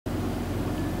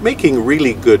Making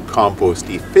really good compost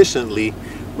efficiently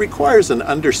requires an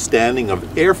understanding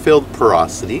of air-filled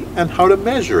porosity and how to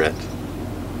measure it.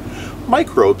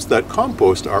 Microbes that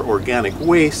compost our organic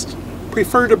waste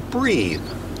prefer to breathe,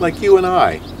 like you and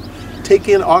I, take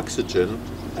in oxygen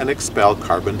and expel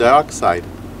carbon dioxide.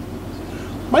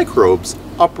 Microbes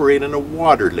operate in a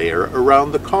water layer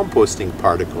around the composting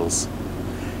particles.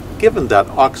 Given that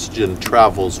oxygen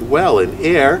travels well in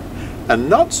air and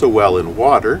not so well in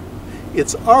water,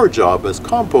 it's our job as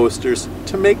composters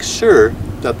to make sure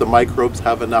that the microbes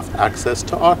have enough access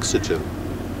to oxygen.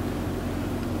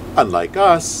 Unlike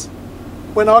us,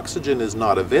 when oxygen is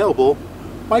not available,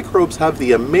 microbes have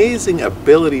the amazing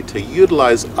ability to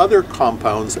utilize other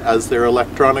compounds as their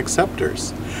electron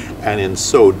acceptors, and in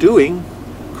so doing,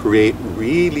 create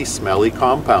really smelly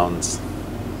compounds.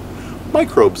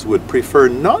 Microbes would prefer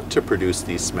not to produce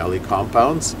these smelly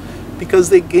compounds because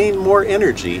they gain more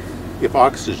energy if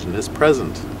oxygen is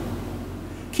present.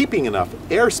 Keeping enough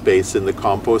airspace in the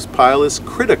compost pile is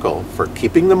critical for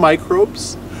keeping the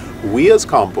microbes, we as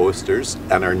composters,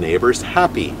 and our neighbors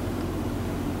happy.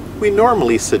 We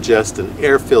normally suggest an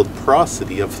air-filled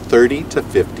porosity of 30 to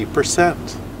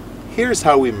 50%. Here's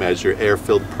how we measure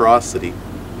air-filled porosity.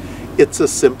 It's a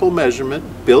simple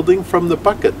measurement building from the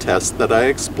bucket test that I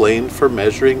explained for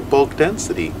measuring bulk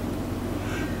density.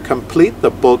 Complete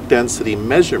the bulk density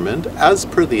measurement as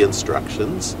per the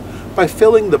instructions by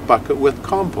filling the bucket with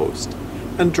compost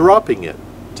and dropping it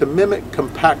to mimic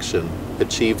compaction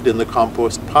achieved in the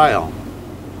compost pile.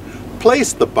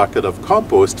 Place the bucket of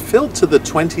compost filled to the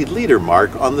 20-liter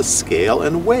mark on the scale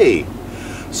and weigh.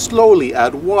 Slowly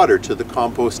add water to the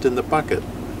compost in the bucket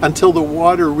until the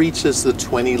water reaches the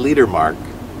 20-liter mark.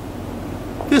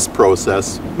 This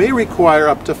process may require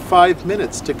up to 5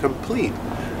 minutes to complete,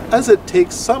 as it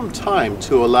takes some time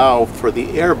to allow for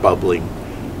the air bubbling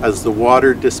as the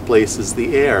water displaces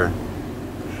the air.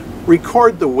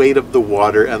 Record the weight of the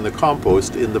water and the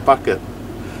compost in the bucket.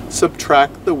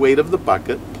 Subtract the weight of the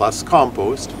bucket plus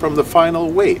compost from the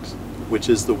final weight, which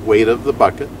is the weight of the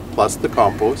bucket plus the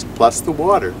compost plus the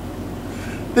water.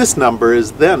 This number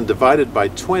is then divided by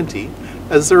 20,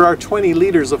 as there are 20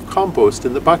 liters of compost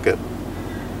in the bucket.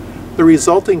 The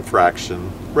resulting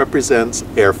fraction represents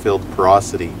air-filled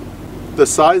porosity. The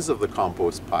size of the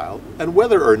compost pile and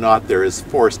whether or not there is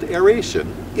forced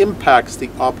aeration impacts the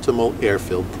optimal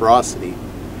air-filled porosity.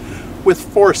 With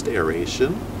forced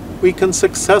aeration, we can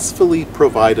successfully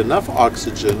provide enough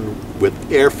oxygen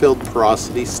with air-filled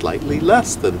porosity slightly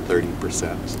less than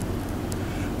 30%.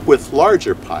 With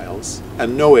larger piles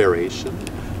and no aeration,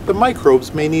 the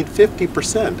microbes may need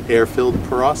 50% air-filled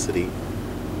porosity.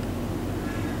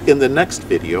 In the next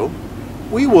video,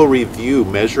 we will review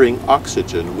measuring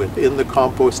oxygen within the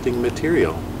composting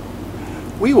material.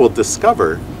 We will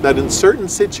discover that in certain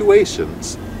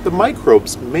situations, the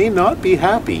microbes may not be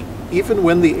happy even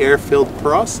when the air-filled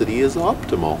porosity is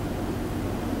optimal.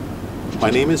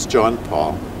 My name is John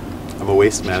Paul. I'm a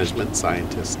waste management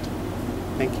scientist.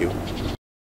 Thank you.